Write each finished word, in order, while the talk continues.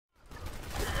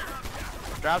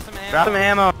Drop some ammo. Drop some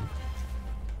ammo.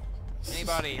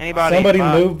 Anybody? Somebody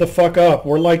move the fuck up.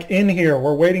 We're like in here.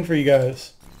 We're waiting for you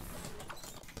guys.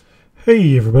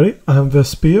 Hey everybody, I'm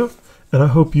Ra-Vespillo, and I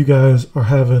hope you guys are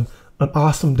having an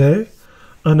awesome day.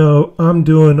 I know I'm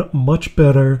doing much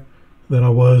better than I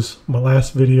was my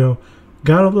last video.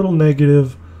 Got a little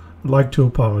negative. I'd like to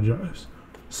apologize.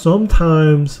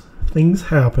 Sometimes things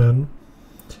happen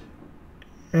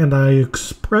and I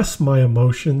express my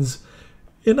emotions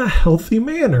in a healthy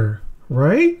manner,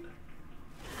 right?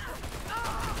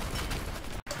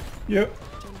 Yep.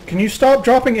 Can you stop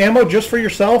dropping ammo just for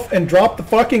yourself and drop the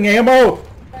fucking ammo? Oh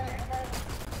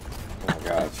my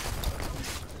god.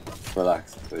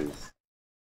 Relax, please.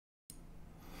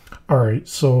 Alright,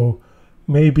 so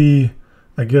maybe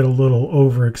I get a little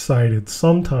overexcited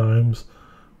sometimes,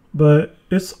 but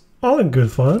it's all in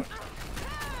good fun.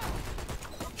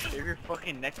 Shave your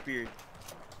fucking neck beard.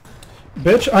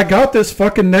 Bitch, I got this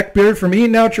fucking neck beard from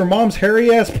eating out your mom's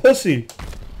hairy ass pussy.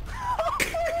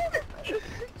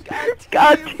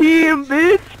 God team,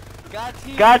 bitch!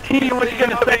 God team, what you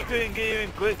gonna say? Couldn't get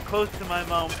even close to my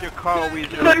mom with your Carl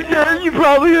Weezer. Yeah, you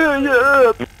probably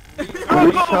yeah.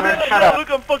 Shut up. Look,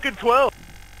 I'm fucking 12.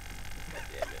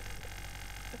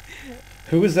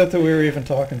 Who was that we were even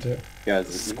talking to?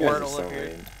 Guys, you guys are so up here.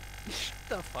 mean. Shut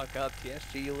the fuck up,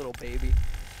 TSG, you little baby.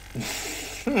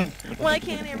 Why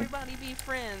can't everybody be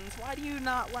friends? Why do you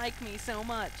not like me so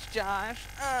much, Josh?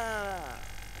 That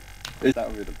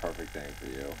would be the perfect thing for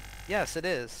you. Yes, it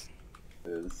is.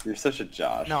 You're such a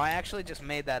Josh. No, I actually just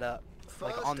made that up,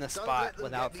 like on the spot,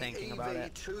 without thinking about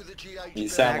it. You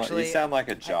sound like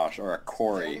a Josh or a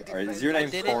Corey. Or is your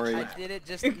name Corey? I did it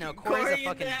just no. Corey's a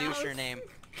fucking doucher name.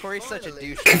 Corey's such a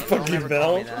douche. Don't ever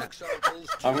call me that.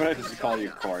 I'm gonna just call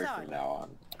you Corey from now on.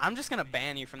 I'm just gonna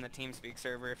ban you from the TeamSpeak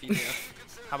server if you do.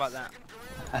 How about that?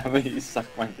 How about you suck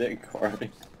my dick,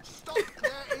 Corey?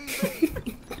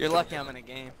 You're lucky I'm in a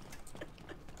game.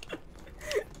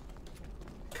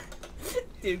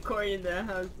 Dude, Corey in the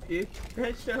house, dude.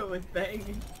 That show was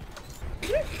banging.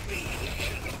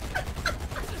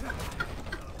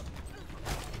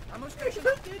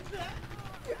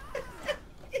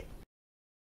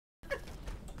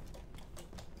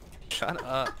 Shut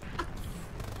up.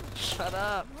 Shut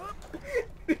up.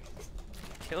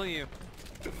 Kill you.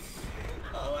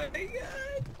 Oh my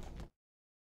god.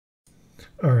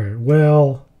 Alright,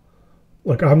 well,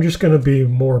 look, I'm just going to be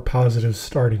more positive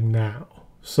starting now.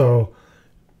 So,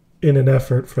 in an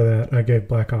effort for that, I gave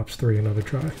Black Ops 3 another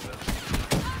try.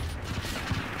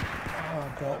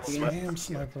 Oh, that damn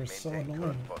sniper is so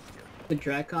annoying. The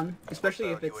Dracon, especially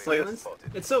if it's silenced.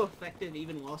 It's so effective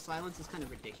even while silence is kind of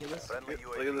ridiculous. Look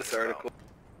at this article.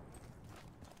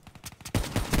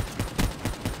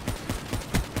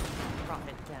 Drop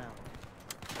it down.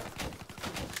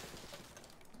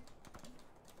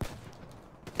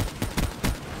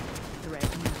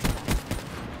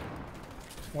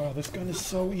 Wow, this gun is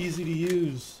so easy to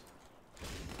use.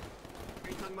 Are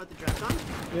you talking about the Dracon?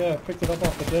 Yeah, I picked it up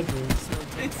off the dead dude.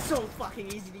 It's so fucking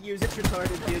easy to use. It's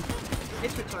retarded, dude.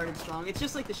 It's retarded strong. It's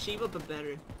just like the Shiva, but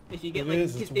better. If you get like,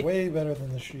 It's way better than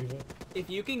the Shiva. if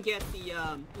you can get the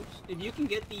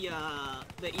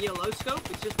the ELO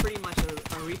scope, it's just pretty much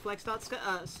a reflex dot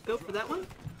scope for that one.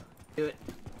 Do it.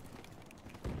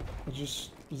 It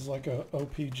just is like a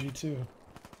OPG2.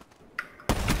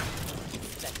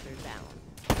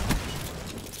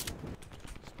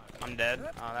 I'm dead.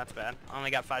 Oh, that's bad. I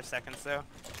only got 5 seconds though.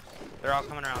 They're all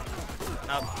coming around.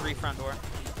 Nope, 3 front door.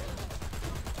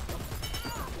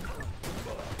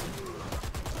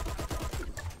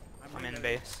 I'm in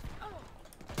base.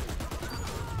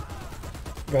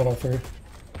 Got all 3.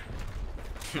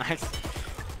 Nice.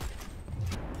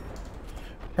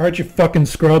 Alright, you fucking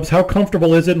scrubs. How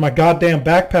comfortable is it in my goddamn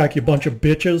backpack, you bunch of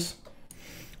bitches?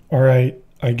 Alright,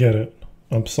 I get it.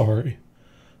 I'm sorry.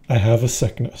 I have a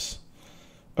sickness.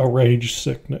 A rage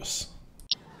sickness.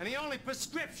 And the only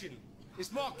prescription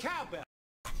is more cowbell.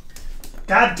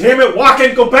 God damn it,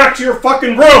 Walken, go back to your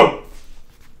fucking room!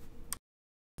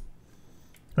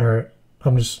 Alright,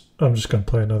 I'm just gonna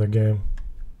play another game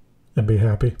and be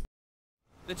happy.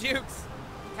 The jukes!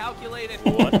 Calculated!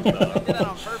 What the? I did that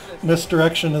on purpose.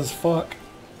 Misdirection as fuck.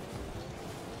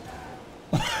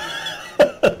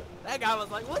 That guy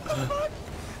was like, what the fuck?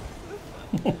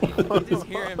 I just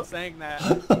hear him saying that.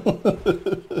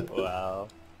 Wow.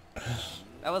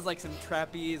 That was like some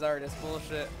trapeze artist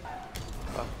bullshit.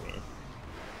 Fuck me.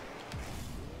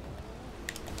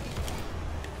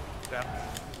 Yeah.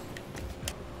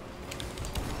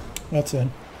 That's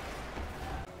in.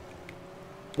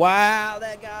 Wow,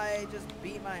 that guy just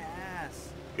beat my ass.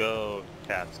 Go,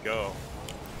 Cats, go.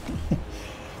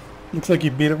 Looks like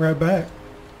you beat it right back.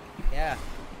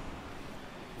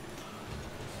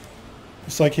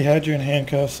 like he had you in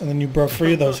handcuffs, and then you broke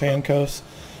free of those handcuffs,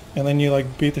 and then you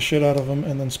like beat the shit out of him,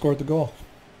 and then scored the goal.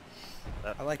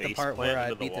 I like the part where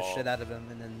I beat the shit out of him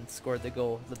and then scored the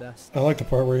goal the best. I like the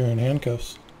part where you're in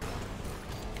handcuffs.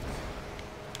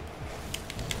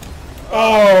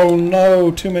 Oh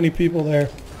no, too many people there.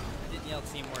 I didn't yell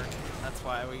teamwork. That's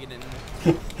why we didn't.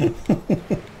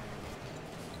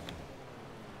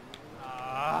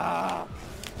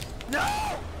 No!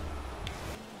 Oh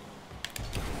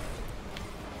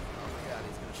my god,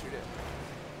 he's gonna shoot it.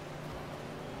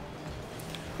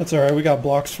 That's alright, we got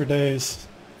blocks for days.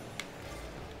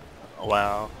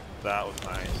 Wow, that was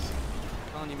nice.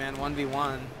 I'm telling you, man,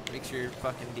 1v1 makes your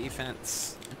fucking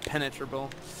defense impenetrable.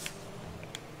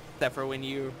 Except for when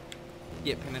you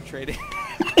get penetrated.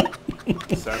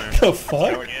 Center. The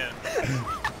fuck? Going in.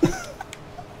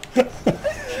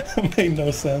 That made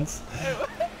no sense.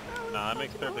 Nah, it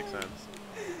makes perfect sense.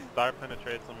 Star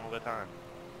penetrates them all the time.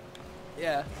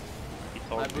 Yeah. He My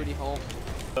told me. booty hole.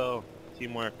 So,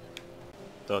 teamwork.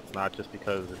 So it's not just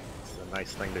because it's a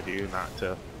nice thing to do, not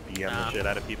to BM the shit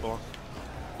out of people.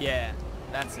 Yeah,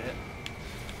 that's it.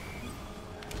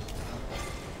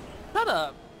 Shut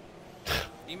up.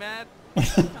 You mad?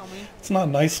 Tell me. It's not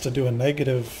nice to do a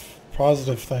negative,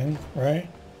 positive thing, right?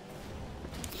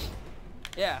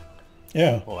 Yeah.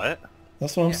 Yeah, What?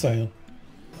 that's what I'm saying.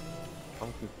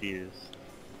 I'm confused.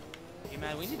 You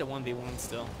mad? We need a 1v1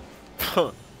 still.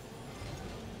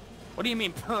 What do you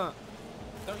mean, puh?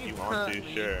 Don't you You want to,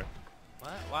 me? sure.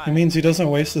 What? Why? It means he doesn't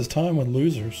waste his time with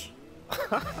losers.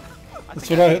 That's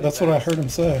what I heard him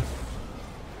say.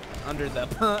 Under the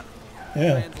puh.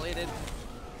 Yeah. Translated.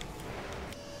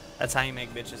 That's how you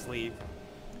make bitches leave.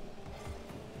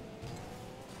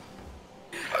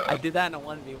 I did that in a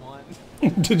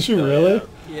 1v1. Did you really?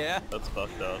 Yeah. That's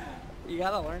fucked up. You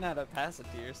gotta learn how to pass it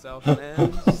to yourself,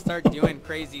 man. Just start doing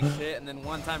crazy shit, and then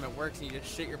one time it works, and you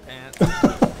just shit your pants. And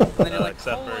then you're like,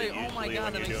 Except for holy, usually oh my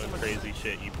god, when that you're makes so doing much crazy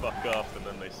shit, you fuck up and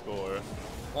then they score.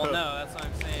 Well, no, that's what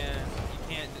I'm saying.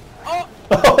 You can't.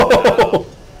 Oh!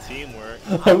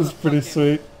 Teamwork. That was pretty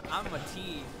sweet. I'm a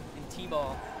T in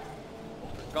T-ball.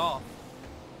 For golf.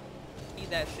 Need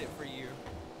that shit for you.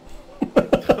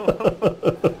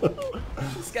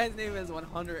 This guy's name has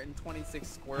 126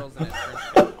 squirrels in it.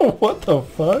 What the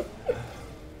fuck?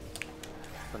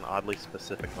 It's an oddly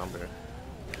specific number.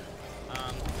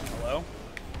 Hello?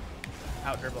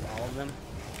 Out dribbled all of them.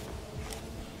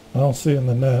 I don't see it in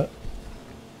the net.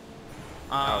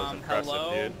 That was impressive,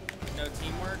 Hello? dude. No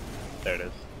teamwork? There it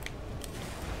is.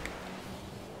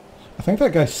 I think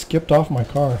that guy skipped off my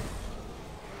car.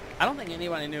 I don't think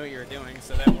anybody knew what you were doing,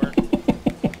 so that worked.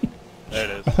 There it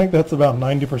is. I think that's about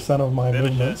 90% of my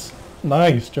Finish movements.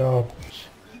 Nice job.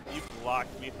 You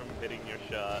blocked me from hitting your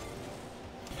shot.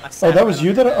 Oh, that was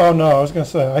you that? Oh no, I was gonna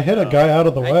say I hit a guy out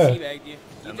of the I way. teabagged you.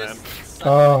 You And just then- sucked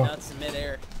my nuts in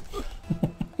midair.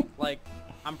 Like,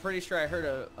 I'm pretty sure I heard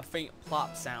a faint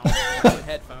plop sound with the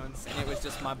headphones, and it was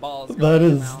just my balls. going That in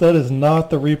your is mouth. that is not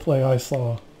the replay I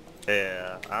saw.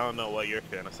 Yeah, I don't know what you're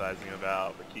fantasizing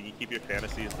about, but can you keep your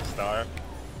fantasies to star?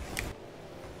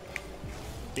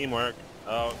 Teamwork.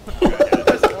 Oh,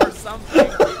 Or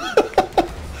something.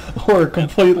 Or a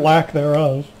complete lack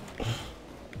thereof.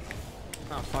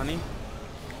 Not funny.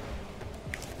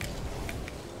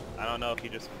 I don't know if he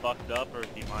just fucked up or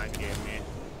if he mind gamed me.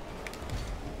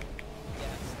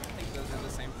 Yes, I think those are the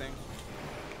same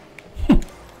thing.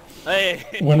 Hey!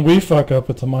 When we fuck up,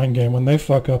 it's a mind game. When they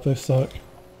fuck up, they suck.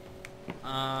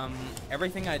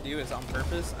 Everything I do is on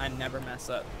purpose. I never mess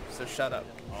up, so shut up.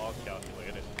 All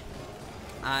calculated.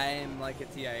 I'm like a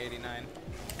TI-89.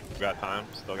 Got time?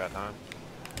 Still got time?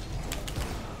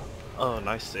 Oh,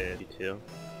 nice save, you too.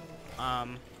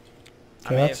 I'm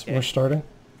Cats, AFK. we're starting.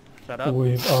 Shut up.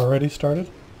 We've already started.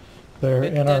 They're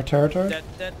in our territory.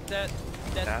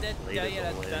 You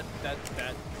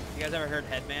guys ever heard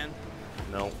Headman?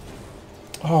 No.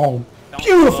 Oh, Don't-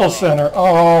 beautiful center.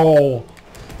 Oh,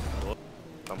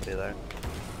 Somebody there.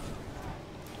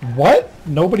 what?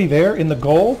 Nobody there in the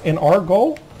goal? In our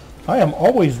goal? I am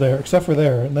always there, except for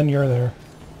there, and then you're there.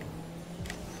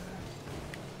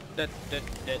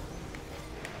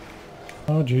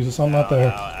 Oh Jesus, I'm not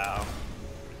there. Ow, ow.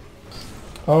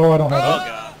 Oh, I don't have Oh, it.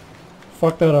 God.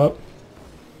 Fuck that up.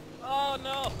 Oh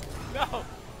no! No!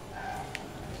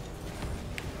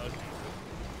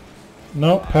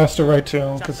 Nope, passed it right to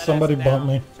him Shut because that somebody ass bumped down.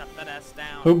 me. Shut that ass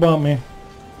down. Who bumped me?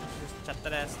 Just shut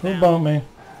that ass Who down. bumped me?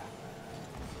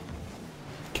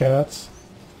 Cats.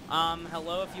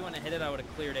 Hello, if you want to hit it, I would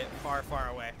have cleared it far, far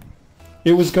away.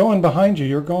 It was going behind you.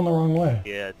 You're going the wrong way.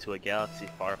 Yeah, to a galaxy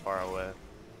far, far away.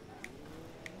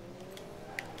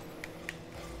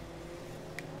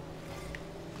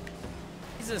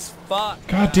 Jesus fuck.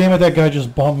 God damn it, that guy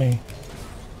just bumped me.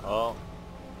 Oh.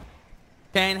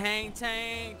 Chain hang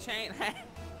tank, chain hang.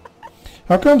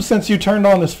 How come since you turned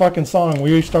on this fucking song,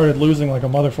 we started losing like a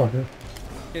motherfucker?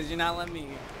 Because you're not letting me.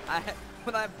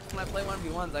 When I play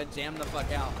 1v1s, I jam the fuck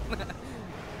out.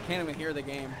 Can't even hear the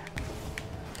game.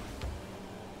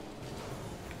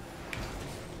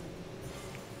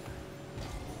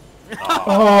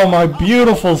 Oh, my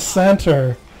beautiful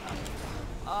center.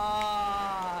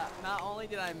 Not only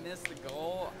did I miss the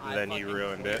goal, I then you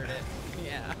ruined it.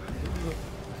 Yeah.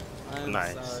 I'm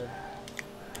Nice. sorry.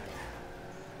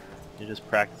 You're just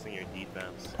practicing your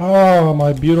defense. Oh,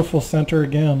 my beautiful center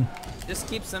again. Just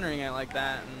keep centering it like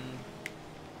that, and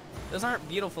those aren't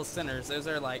beautiful centers. Those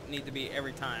are like need to be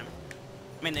every time.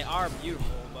 I mean, they are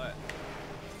beautiful, but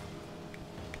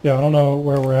Yeah, I don't know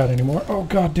where we're at anymore. Oh,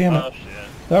 god damn it. Oh shit.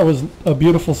 That was a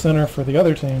beautiful center for the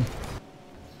other team.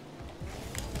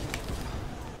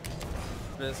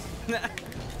 this.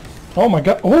 Oh my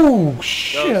god. Oh,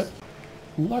 shit.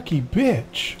 Lucky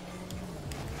bitch.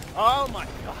 Oh my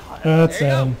god. That's There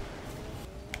you go. him.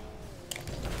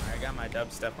 I got my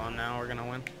dubstep on now. We're gonna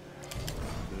win.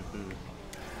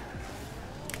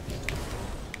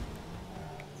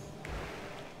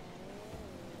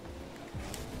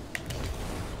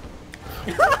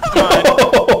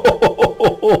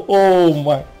 Oh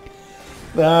my.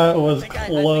 That was I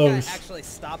close. think I actually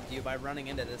stopped you by running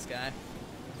into this guy.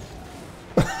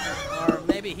 Or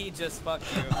maybe he just fucked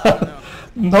you. I don't know.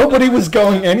 Nobody was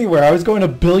going anywhere. I was going a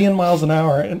billion miles an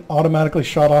hour and automatically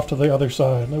shot off to the other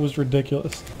side. It was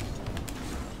ridiculous.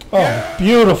 Oh,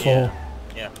 beautiful.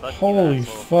 Yeah, fuck Holy you,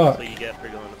 asshole. fuck. That's what you get for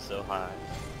going up so high.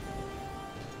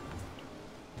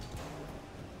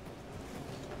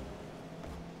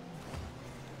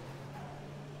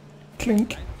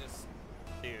 Clink.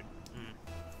 Dude,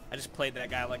 I just played that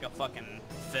guy like a fucking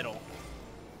fiddle.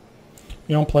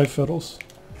 You don't play fiddles?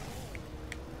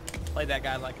 Played that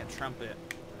guy like a trumpet.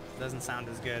 Doesn't sound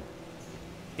as good.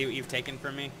 See what you've taken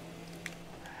from me?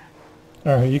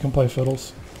 Alright, you can play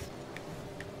fiddles.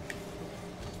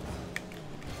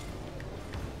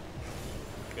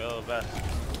 Go, Vest.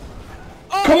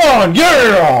 Come on,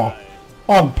 yeah!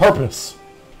 On purpose.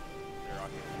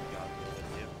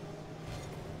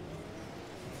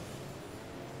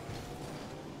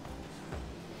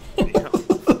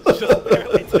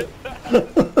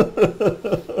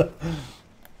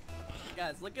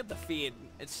 Guys, look at the feed.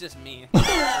 It's just me.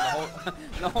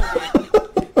 the whole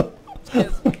game. It's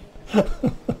just me.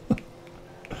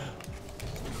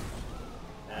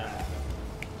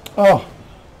 Oh,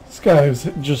 these guys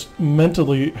just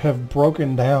mentally have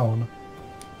broken down.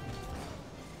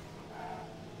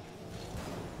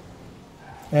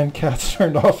 And Cat's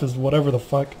turned off his whatever the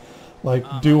fuck, like,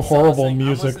 do horrible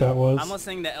music that was. I'm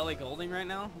listening to Ellie Goulding right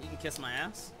now. You can kiss my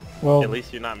ass. Well, at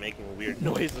least you're not making weird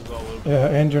noises all over. yeah,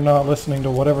 and you're not listening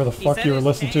to whatever the fuck you were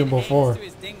listening to before. To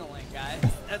his ding-a-ling, guys.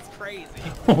 That's crazy.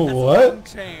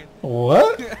 What?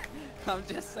 What? I'm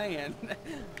just saying.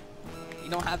 You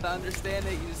don't have to understand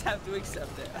it. You just have to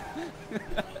accept it.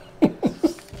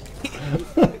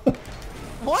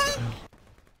 What?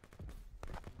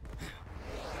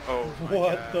 Oh my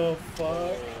What god. the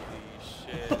fuck? Holy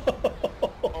shit.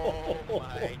 Oh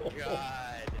my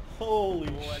god. Holy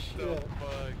What the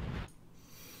fuck?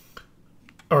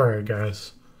 Alright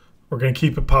guys, we're going to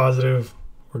keep it positive.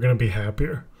 We're going to be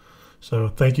happier. So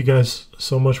thank you guys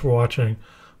so much for watching.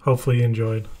 Hopefully you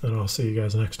enjoyed, and I'll see you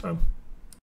guys next time.